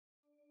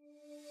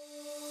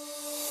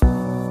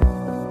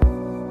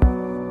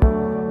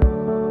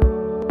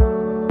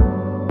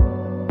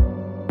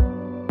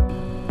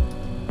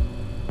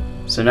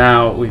So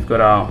now we've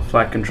got our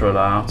flight controller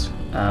out.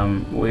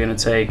 We're going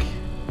to take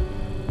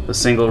the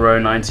single row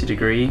 90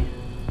 degree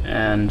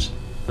and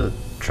the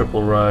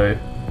triple row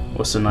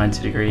also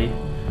 90 degree,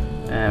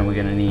 and we're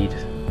going to need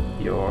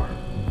your,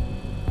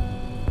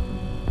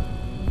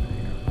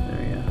 there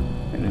we go,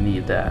 we're going to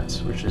need that,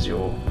 which is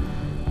your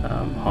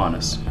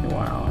harness, your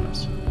wire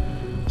harness.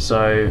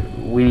 So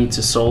we need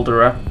to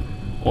solder up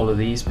all of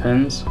these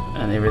pins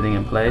and everything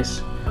in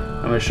place.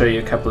 I'm going to show you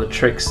a couple of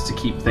tricks to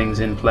keep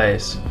things in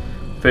place.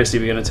 Firstly,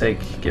 we're going to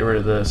get rid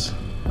of this,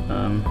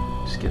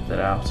 just get that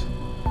out.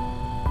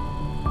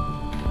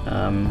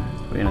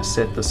 We're going to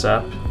set this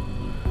up,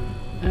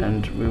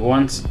 and we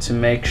want to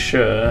make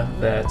sure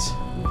that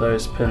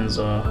those pins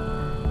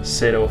are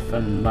set off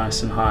and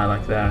nice and high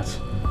like that,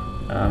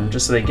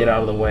 just so they get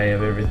out of the way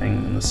of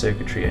everything in the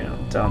circuitry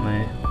down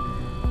there.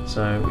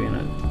 So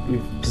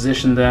we've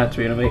positioned that.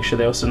 We're going to make sure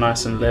they're also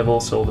nice and level,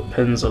 so all the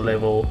pins are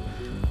level,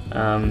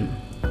 and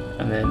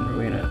then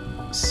we're going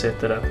to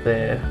set that up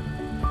there,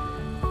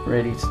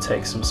 ready to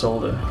take some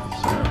solder.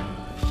 So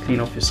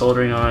clean off your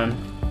soldering iron.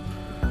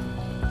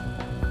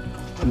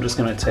 I'm just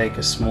going to take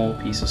a small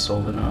piece of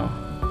solder now,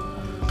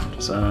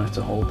 just so I don't have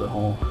to hold the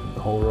whole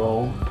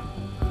roll.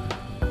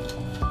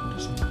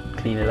 Just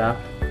clean it up.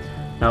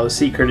 Now the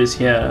secret is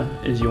here,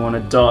 is you want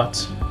to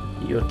dot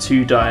your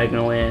two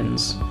diagonal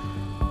ends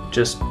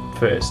just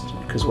first,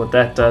 because what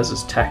that does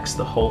is tacks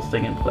the whole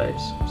thing in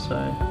place. So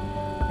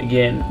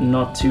again,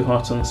 not too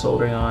hot on the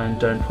soldering iron,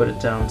 don't put it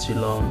down too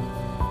long.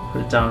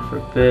 Put it down for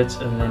a bit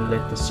and then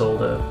let the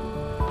solder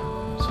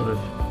sort of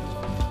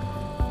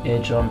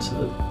edge onto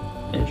the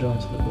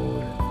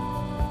board.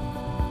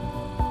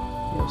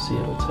 You'll see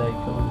it'll take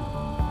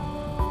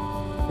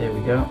on. There we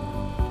go.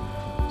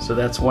 So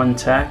that's one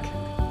tack.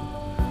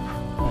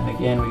 And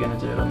again, we're going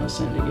to do it on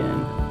this end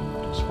again.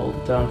 Just hold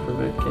it down for a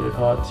bit, get it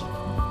hot.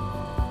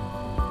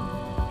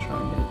 Try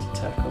and get it to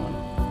tack on.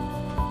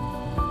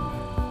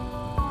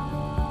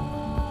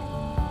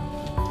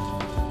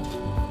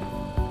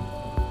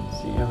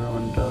 See,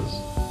 everyone does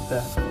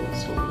that little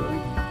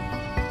soldering.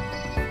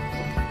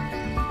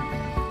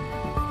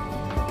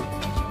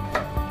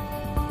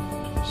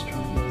 Just try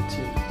and get it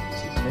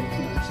to take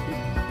nicely.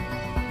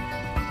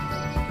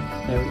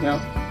 There we go.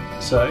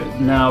 So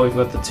now we've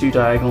got the two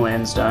diagonal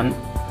ends done.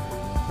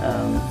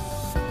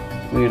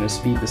 We're going to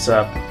speed this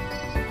up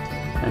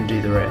and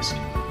do the rest.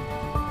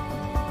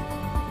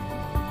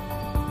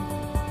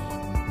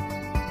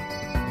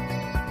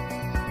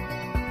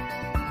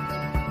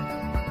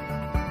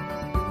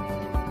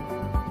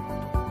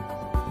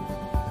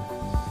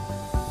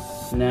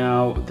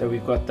 Now that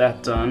we've got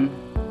that done,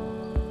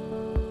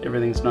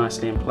 everything's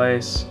nicely in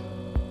place.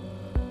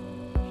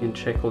 You can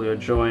check all your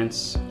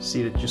joints,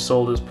 see that your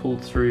solder's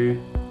pulled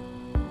through,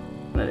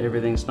 that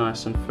everything's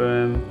nice and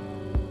firm,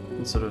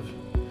 and sort of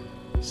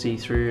see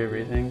through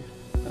everything.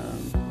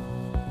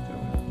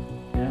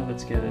 Yeah,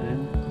 let's get it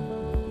in.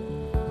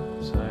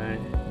 So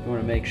you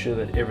want to make sure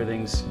that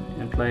everything's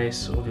in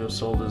place, all your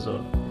solders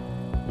are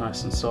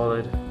nice and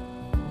solid.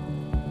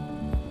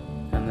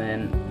 And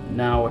then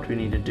now what we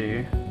need to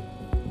do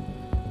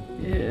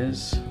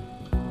is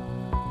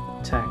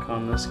tack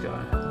on this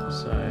guy.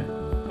 So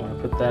I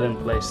want to put that in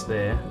place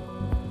there.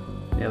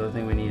 The other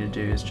thing we need to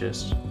do is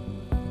just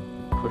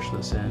push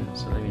this in.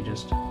 So let me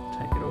just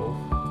take it off.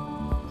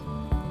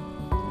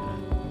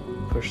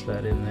 Push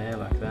that in there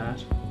like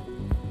that.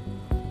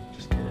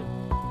 Just get it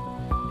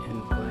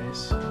in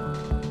place.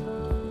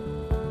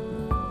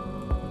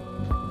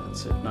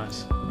 That's it,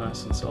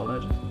 nice and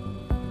solid.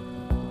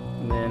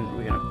 And then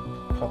we're going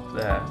to pop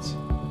that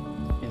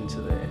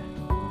into there.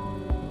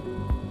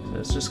 So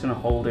it's just going to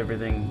hold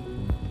everything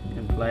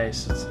in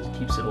place. It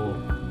keeps it all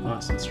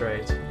nice and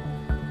straight.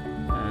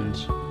 And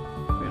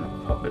we're going to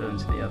pop it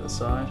into the other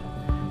side.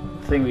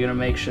 The thing we're going to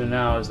make sure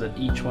now is that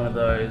each one of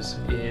those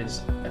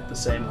is at the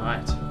same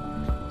height.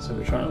 So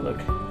we're trying to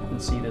look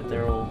and see that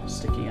they're all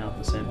sticking out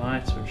the same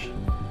height, which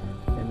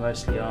they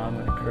mostly are. I'm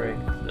going to correct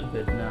a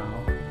bit now.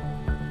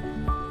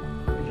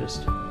 We're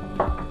just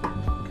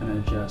going to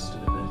adjust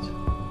it a bit.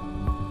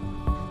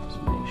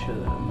 Just make sure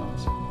that I'm not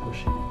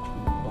pushing it from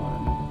the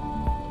bottom.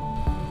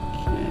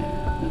 Okay,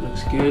 that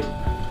looks good.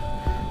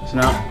 So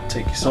now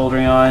take your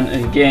soldering iron,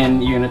 and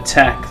again you're going to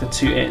tack the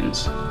two ends.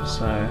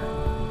 So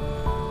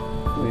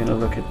we're going to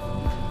look at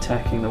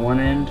tacking the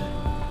one end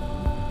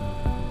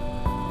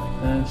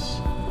like this.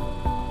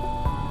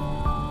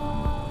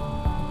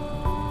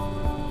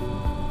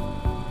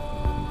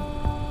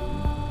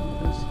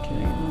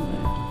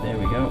 There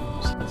we go.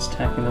 So that's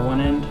tacking the one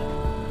end.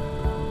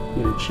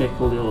 We're going to check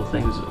all the little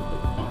things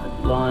are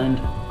lined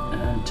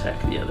and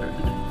tack the other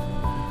end.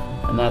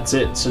 And that's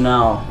it. So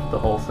now the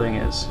whole thing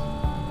is.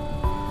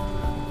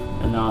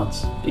 And now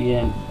it's,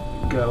 again,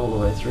 go all the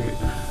way through.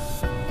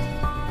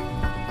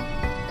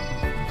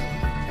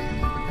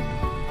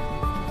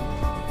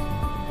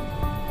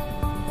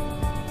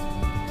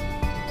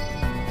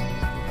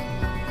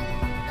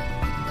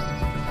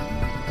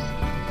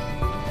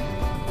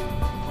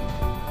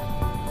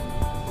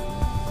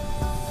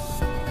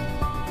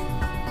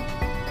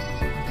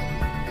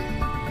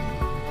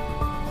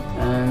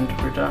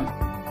 we're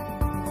done.